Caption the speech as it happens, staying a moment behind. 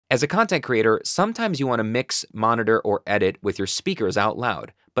As a content creator, sometimes you want to mix, monitor, or edit with your speakers out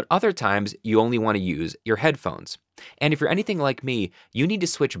loud, but other times you only want to use your headphones. And if you're anything like me, you need to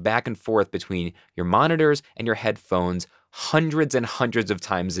switch back and forth between your monitors and your headphones hundreds and hundreds of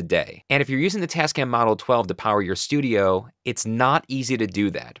times a day. And if you're using the Tascam Model 12 to power your studio, it's not easy to do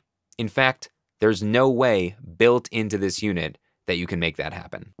that. In fact, there's no way built into this unit that you can make that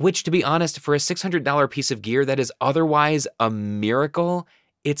happen. Which, to be honest, for a $600 piece of gear that is otherwise a miracle,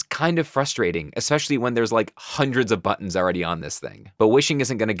 it's kind of frustrating, especially when there's like hundreds of buttons already on this thing. But wishing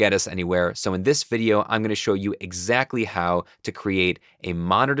isn't gonna get us anywhere, so in this video, I'm gonna show you exactly how to create a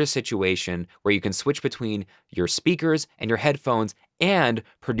monitor situation where you can switch between your speakers and your headphones and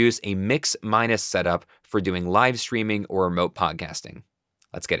produce a mix-minus setup for doing live streaming or remote podcasting.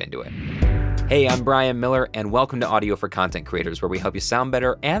 Let's get into it. Hey, I'm Brian Miller, and welcome to Audio for Content Creators, where we help you sound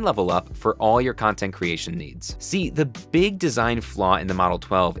better and level up for all your content creation needs. See, the big design flaw in the Model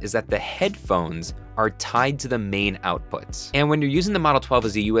 12 is that the headphones are tied to the main outputs. And when you're using the Model 12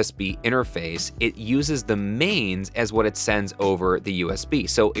 as a USB interface, it uses the mains as what it sends over the USB.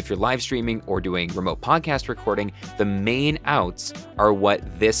 So if you're live streaming or doing remote podcast recording, the main outs are what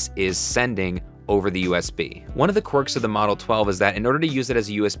this is sending over the USB. One of the quirks of the Model 12 is that in order to use it as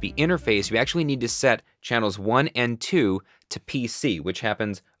a USB interface, you actually need to set channels 1 and 2 to PC, which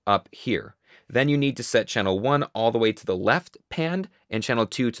happens up here. Then you need to set channel 1 all the way to the left panned and channel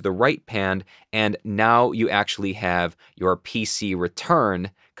 2 to the right panned, and now you actually have your PC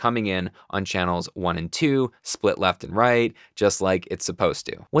return coming in on channels 1 and 2, split left and right, just like it's supposed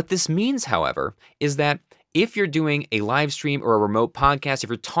to. What this means, however, is that if you're doing a live stream or a remote podcast, if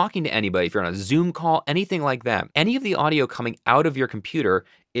you're talking to anybody, if you're on a Zoom call, anything like that, any of the audio coming out of your computer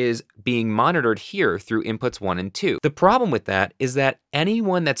is being monitored here through inputs 1 and 2. The problem with that is that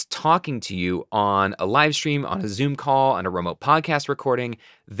anyone that's talking to you on a live stream, on a Zoom call, on a remote podcast recording,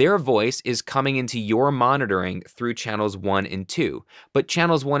 their voice is coming into your monitoring through channels 1 and 2. But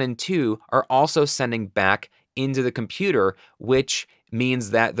channels 1 and 2 are also sending back into the computer, which means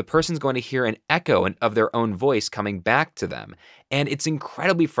that the person's going to hear an echo of their own voice coming back to them. And it's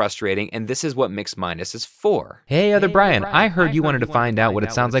incredibly frustrating, and this is what mix-minus is for. Hey, other Brian, I heard you wanted to find out what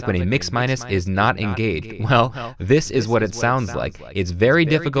it sounds like when a mix-minus is not engaged. Well, this is what it sounds like. It's very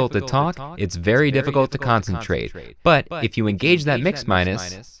difficult to talk, it's very difficult to concentrate. But if you engage that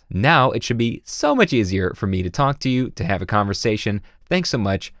mix-minus, now it should be so much easier for me to talk to you, to have a conversation. Thanks so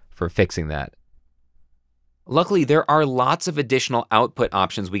much for fixing that. Luckily, there are lots of additional output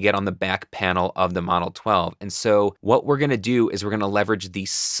options we get on the back panel of the Model 12. And so what we're gonna do is we're gonna leverage the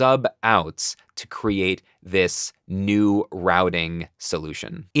sub-outs to create this new routing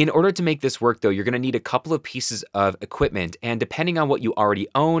solution. In order to make this work though, you're gonna need a couple of pieces of equipment, and depending on what you already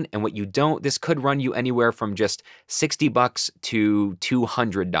own and what you don't, this could run you anywhere from just $60 to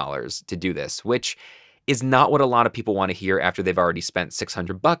 $200 to do this, which is not what a lot of people wanna hear after they've already spent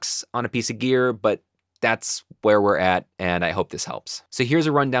 $600 on a piece of gear, but that's where we're at, and I hope this helps. So here's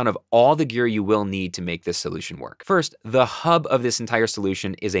a rundown of all the gear you will need to make this solution work. First, the hub of this entire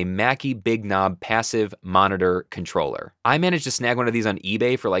solution is a Mackie Big Knob passive monitor controller. I managed to snag one of these on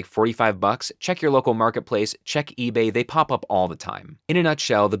eBay for like 45 bucks. Check your local marketplace, check eBay, they pop up all the time. In a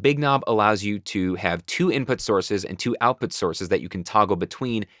nutshell, the Big Knob allows you to have 2 input sources and 2 output sources that you can toggle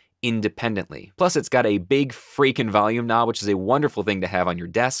between independently. Plus, it's got a big freaking volume knob, which is a wonderful thing to have on your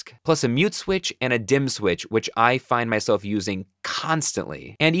desk, plus a mute switch and a dim switch, which I find myself using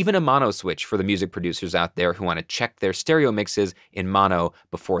constantly, and even a mono switch for the music producers out there who want to check their stereo mixes in mono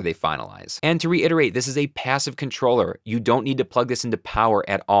before they finalize. And to reiterate, this is a passive controller. You don't need to plug this into power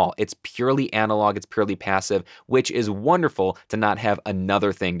at all. It's purely analog, it's purely passive, which is wonderful to not have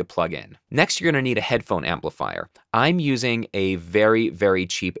another thing to plug in. Next, you're gonna need a headphone amplifier. I'm using a very, very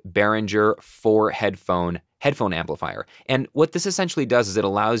cheap Behringer 4 headphone amplifier. And what this essentially does is it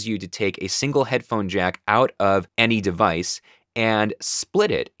allows you to take a single headphone jack out of any device and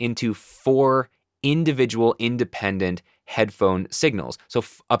split it into 4 individual independent headphone signals. So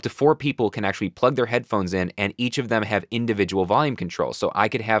up to 4 people can actually plug their headphones in, and each of them have individual volume control. So I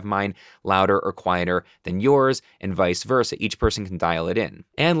could have mine louder or quieter than yours, and vice versa. Each person can dial it in.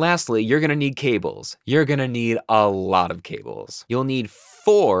 And lastly, you're gonna need cables. You're gonna need a lot of cables. You'll need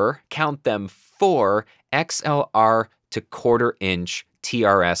 4, count them, 4 XLR to 1/4 inch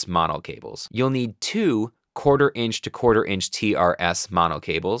TRS mono cables. You'll need 2 1/4 inch to 1/4 inch TRS mono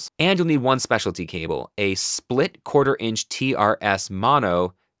cables, and you'll need 1 specialty cable, a split 1/4 inch TRS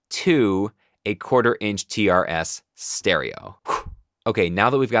mono to a 1/4 inch TRS stereo. Whew. Okay, now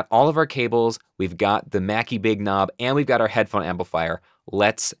that we've got all of our cables, we've got the Mackie Big Knob, and we've got our headphone amplifier,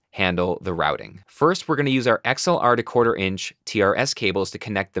 let's handle the routing. First, we're gonna use our XLR to 1/4 inch TRS cables to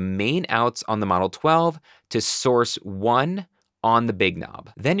connect the main outs on the Model 12 to source 1 on the Big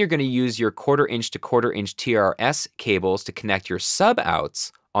Knob. Then you're gonna use your 1/4 inch to 1/4 inch TRS cables to connect your sub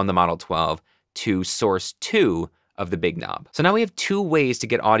outs on the Model 12 to source 2 of the Big Knob. So now we have 2 ways to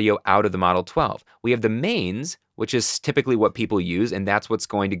get audio out of the Model 12. We have the mains, which is typically what people use, and that's what's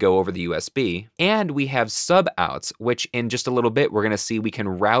going to go over the USB. And we have sub outs, which in just a little bit, we're gonna see we can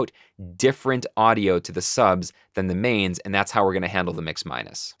route different audio to the subs than the mains, and that's how we're gonna handle the mix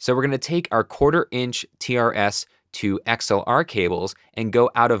minus. So we're gonna take our 1/4 inch TRS to XLR cables and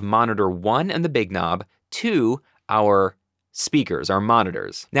go out of monitor 1 and the Big Knob to our speakers, our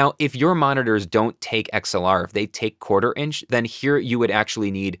monitors. Now, if your monitors don't take XLR, if they take 1/4 inch, then here you would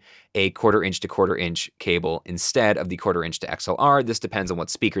actually need a 1/4 inch to 1/4 inch cable instead of the 1/4 inch to XLR. This depends on what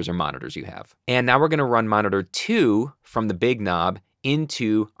speakers or monitors you have. And now we're gonna run monitor 2 from the Big Knob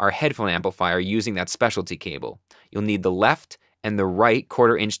into our headphone amplifier using that specialty cable. You'll need the left and the right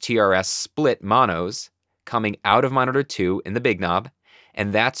 1/4 inch TRS split monos coming out of monitor 2 in the Big Knob,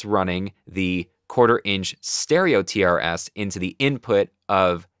 and that's running the 1/4 inch stereo TRS into the input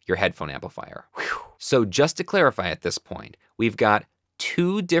of your headphone amplifier. Whew. So just to clarify at this point, we've got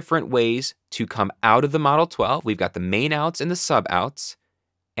 2 different ways to come out of the Model 12. We've got the main outs and the sub outs,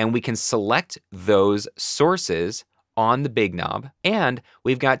 and we can select those sources on the Big Knob. And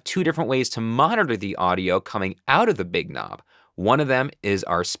we've got 2 different ways to monitor the audio coming out of the Big Knob. One of them is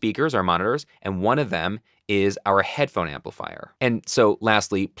our speakers, our monitors, and one of them is our headphone amplifier. And so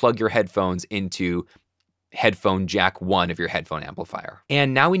lastly, plug your headphones into headphone jack 1 of your headphone amplifier.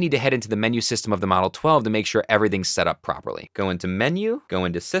 And now we need to head into the menu system of the Model 12 to make sure everything's set up properly. Go into menu, go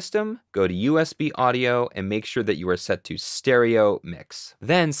into system, go to USB audio, and make sure that you are set to stereo mix.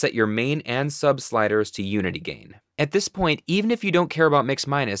 Then set your main and sub sliders to unity gain. At this point, even if you don't care about mix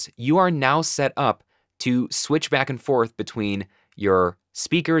minus, you are now set up to switch back and forth between your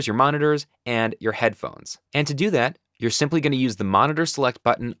speakers, your monitors, and your headphones. And to do that, you're simply going to use the monitor select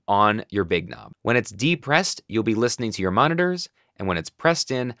button on your Big Knob. When it's depressed, you'll be listening to your monitors, and when it's pressed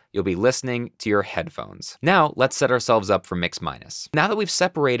in, you'll be listening to your headphones. Now, let's set ourselves up for mix minus. Now that we've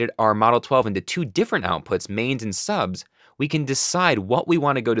separated our Model 12 into 2 different outputs, mains and subs, we can decide what we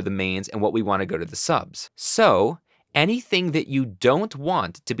want to go to the mains and what we want to go to the subs. So, anything that you don't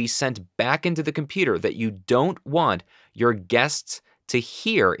want to be sent back into the computer, that you don't want your guests to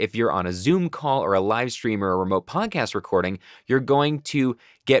hear if you're on a Zoom call or a live stream or a remote podcast recording, you're going to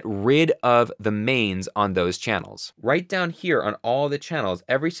get rid of the mains on those channels. Right down here on all the channels,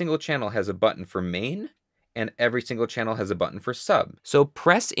 every single channel has a button for main and every single channel has a button for sub. So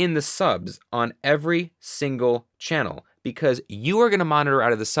press in the subs on every single channel because you are gonna monitor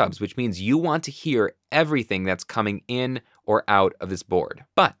out of the subs, which means you want to hear everything that's coming in or out of this board.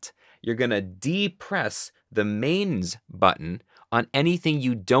 But you're gonna depress the mains button on anything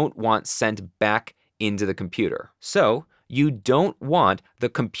you don't want sent back into the computer. So you don't want the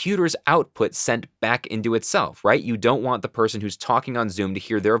computer's output sent back into itself, right? You don't want the person who's talking on Zoom to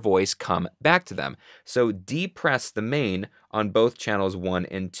hear their voice come back to them. So depress the main on both channels 1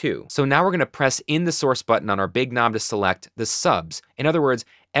 and 2. So now we're gonna press in the source button on our Big Knob to select the subs. In other words,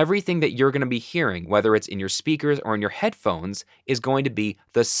 everything that you're gonna be hearing, whether it's in your speakers or in your headphones, is going to be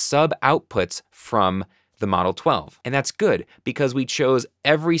the sub outputs from the Model 12. And that's good because we chose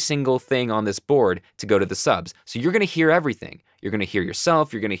every single thing on this board to go to the subs. So you're gonna hear everything. You're gonna hear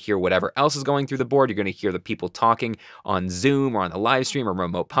yourself, you're gonna hear whatever else is going through the board, you're gonna hear the people talking on Zoom or on the live stream or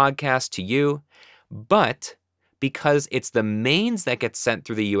remote podcast to you. But because it's the mains that get sent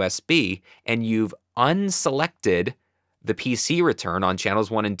through the USB and you've unselected the PC return on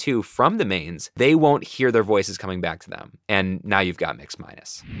channels 1 and 2 from the mains, they won't hear their voices coming back to them. And now you've got mix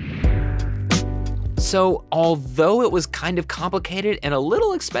minus. So although it was kind of complicated and a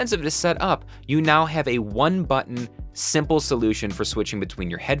little expensive to set up, you now have a 1-button, simple solution for switching between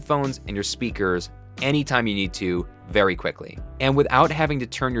your headphones and your speakers anytime you need to, very quickly. And without having to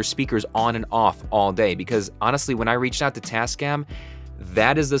turn your speakers on and off all day, because honestly, when I reached out to Tascam,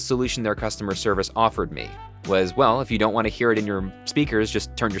 that is the solution their customer service offered me. Was, well, if you don't want to hear it in your speakers,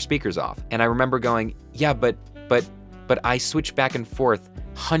 just turn your speakers off. And I remember going, yeah, but I switch back and forth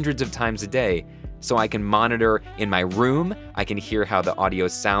hundreds of times a day. So I can monitor in my room, I can hear how the audio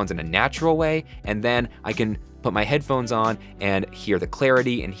sounds in a natural way, and then I can put my headphones on and hear the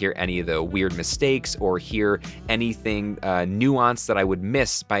clarity and hear any of the weird mistakes or hear anything nuanced that I would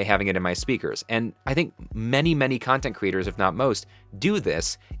miss by having it in my speakers. And I think many content creators, if not most, do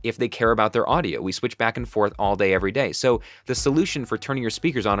this if they care about their audio. We switch back and forth all day, every day. So the solution for turning your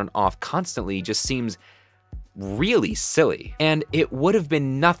speakers on and off constantly just seems really silly. And it would have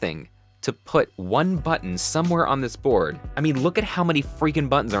been nothing to put one button somewhere on this board. I mean, look at how many freaking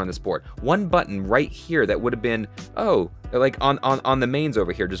buttons are on this board. One button right here that would have been, oh, like on the mains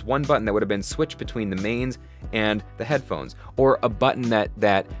over here, just one button that would have been switched between the mains and the headphones. Or a button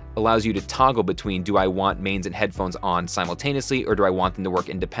that allows you to toggle between, do I want mains and headphones on simultaneously or do I want them to work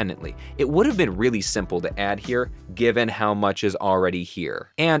independently? It would have been really simple to add here, given how much is already here.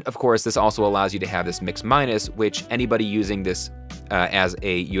 And of course, this also allows you to have this mix minus, which anybody using this as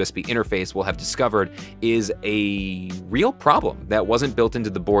a USB interface will have discovered is a real problem that wasn't built into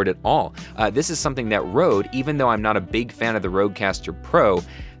the board at all. This is something that Rode, even though I'm not a big fan of the Rodecaster Pro,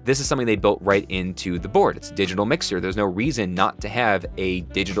 this is something they built right into the board. It's a digital mixer. There's no reason not to have a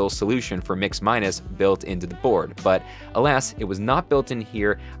digital solution for mix minus built into the board. But alas, it was not built in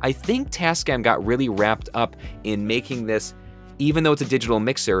here. I think Tascam got really wrapped up in making this, even though it's a digital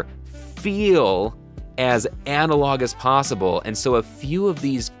mixer, feel as analog as possible. And so a few of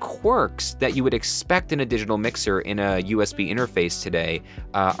these quirks that you would expect in a digital mixer in a USB interface today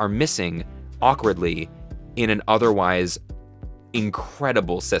are missing awkwardly in an otherwise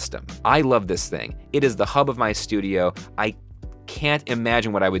incredible system. I love this thing. It is the hub of my studio. I can't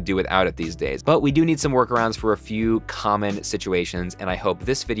imagine what I would do without it these days. But we do need some workarounds for a few common situations, and I hope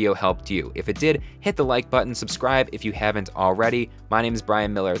this video helped you. If it did, hit the like button, subscribe if you haven't already. My name is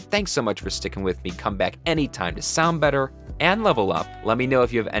Brian Miller. Thanks so much for sticking with me. Come back anytime to sound better and level up. Let me know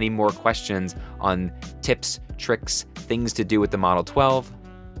if you have any more questions on tips, tricks, things to do with the Model 12,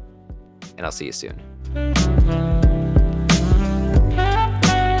 and I'll see you soon.